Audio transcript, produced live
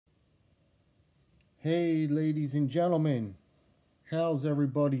Hey, ladies and gentlemen, how's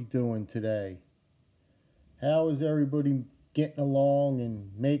everybody doing today? How is everybody getting along and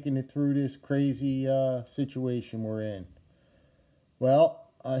making it through this crazy situation we're in?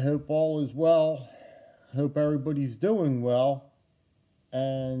 Well, I hope all is well. Hope everybody's doing well.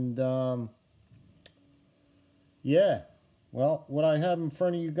 And yeah, well, what I have in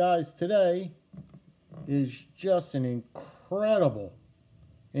front of you guys today is just an incredible.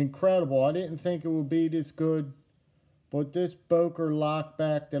 I didn't think it would be this good. But this Boker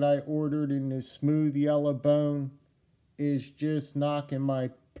lockback that I ordered in this smooth yellow bone is just knocking my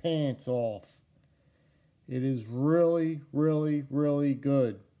pants off. It is really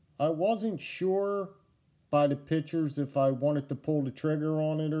good. I wasn't sure by the pictures if I wanted to pull the trigger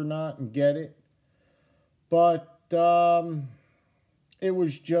on it or not and get it. But it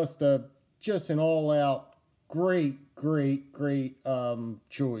was just an all-out great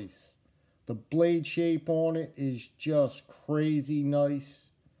choice. The blade shape on it is just crazy nice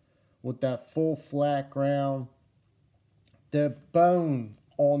with that full flat ground. The bone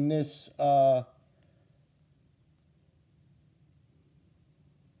on this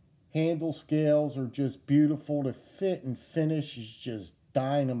handle scales are just beautiful. The fit and finish is just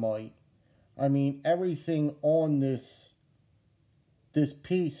dynamite. I mean, everything on this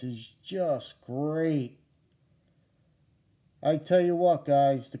piece is just great. I tell you what,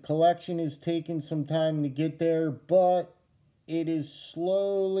 guys, the collection is taking some time to get there, but it is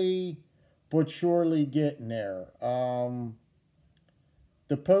slowly but surely getting there.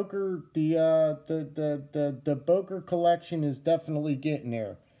 The poker, the Boker collection is definitely getting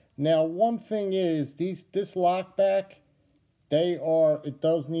there. Now, one thing is this lockback, it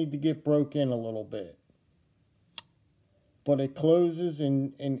does need to get broke in a little bit, but it closes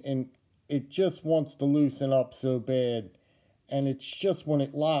and it just wants to loosen up so bad. And it's just when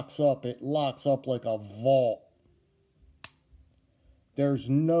it locks up like a vault. There's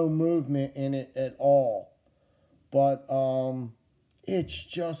no movement in it at all. But it's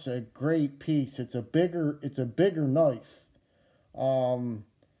just a great piece. It's a bigger knife.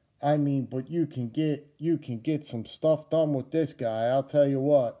 I mean, but you can get some stuff done with this guy. I'll tell you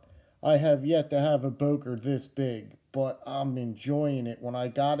what. I have yet to have a Boker this big, but I'm enjoying it. When I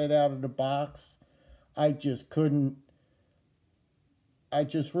got it out of the box, I just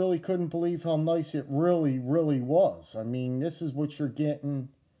really couldn't believe how nice it really was. I mean, this is what you're getting.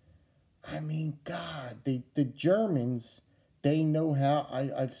 I mean, God, the Germans, they know how.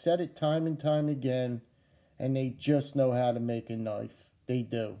 I've said it time and time again, and they just know how to make a knife. They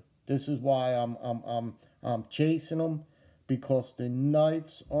do. This is why I'm chasing them, because the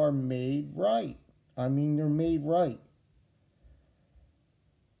knives are made right. I mean, they're made right.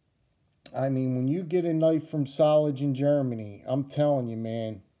 I mean, when you get a knife from Solage in Germany, I'm telling you,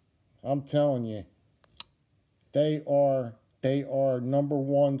 man. I'm telling you, they are number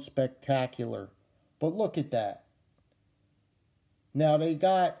one spectacular. But look at that. Now they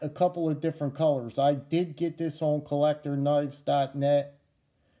got a couple of different colors. I did get this on collectorknives.net.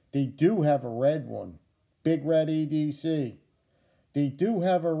 They do have a red one. Big Red EDC. They do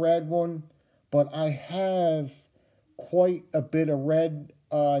have a red one, but I have quite a bit of red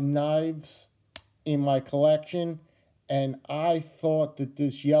knives in my collection, and I thought that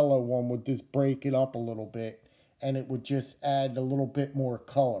this yellow one would just break it up a little bit and it would just add a little bit more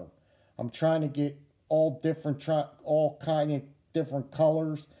color. I'm trying to get all kind of different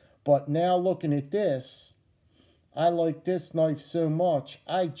colors, but now looking at this, I like this knife so much,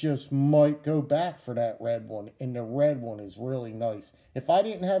 I just might go back for that red one, and the red one is really nice. If I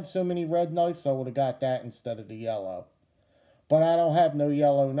didn't have so many red knives, I would have got that instead of the yellow. But I don't have no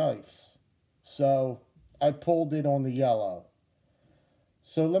yellow knives, so I pulled it on the yellow.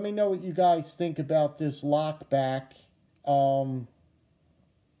 So let me know what you guys think about this lockback,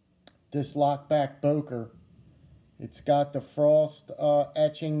 Boker. It's got the frost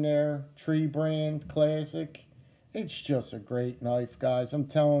etching there, Tree Brand Classic. It's just a great knife, guys. I'm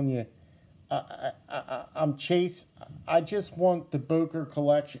telling you, I'm chase. I just want the Boker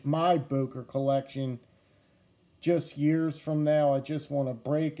collection, my Boker collection. Just years from now, I just want to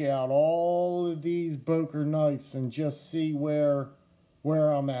break out all of these Boker knives and just see where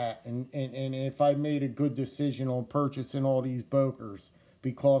I'm at, and if I made a good decision on purchasing all these Bokers.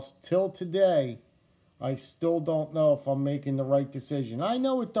 Because till today, I still don't know if I'm making the right decision. I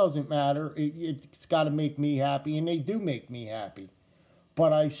know it doesn't matter. It's got to make me happy, and they do make me happy.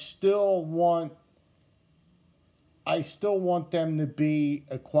 But I still want them to be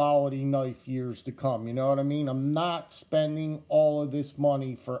a quality knife years to come. You know what I mean? I'm not spending all of this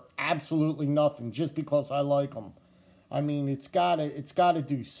money for absolutely nothing just because I like them. I mean, it's gotta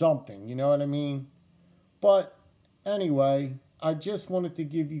do something. You know what I mean? But anyway, I just wanted to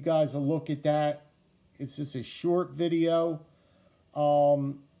give you guys a look at that. It's just a short video.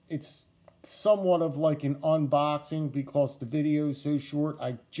 It's somewhat of like an unboxing because the video is so short.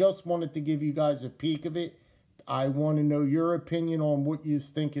 I just wanted to give you guys a peek of it. I want to know your opinion on what you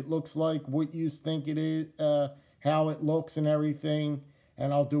think it looks like, what you think it is, how it looks and everything.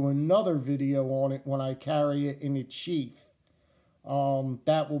 And I'll do another video on it when I carry it in its sheath.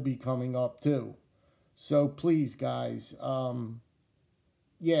 That will be coming up too. So please, guys,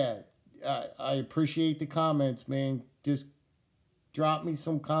 yeah, I appreciate the comments, man. Just drop me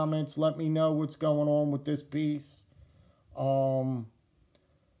some comments. Let me know what's going on with this piece.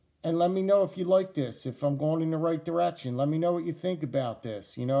 And let me know if you like this, if I'm going in the right direction. Let me know what you think about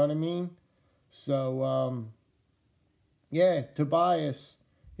this. You know what I mean? So, yeah, Tobias,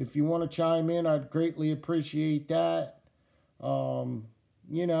 if you want to chime in, I'd greatly appreciate that.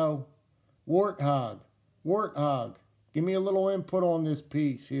 You know, Warthog, give me a little input on this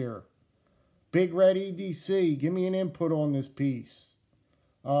piece here. Big Red EDC, give me an input on this piece.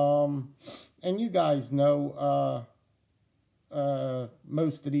 And you guys know,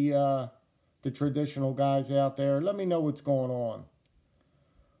 most of the traditional guys out there. Let me know what's going on.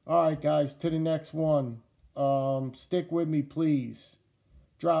 All right, guys, to the next one. Stick with me, please.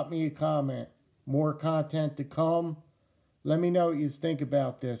 Drop me a comment. More content to come. Let me know what you think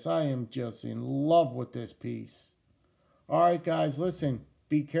about this. I am just in love with this piece. All right, guys, listen.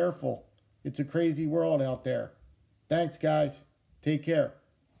 Be careful. It's a crazy world out there. Thanks, guys. Take care.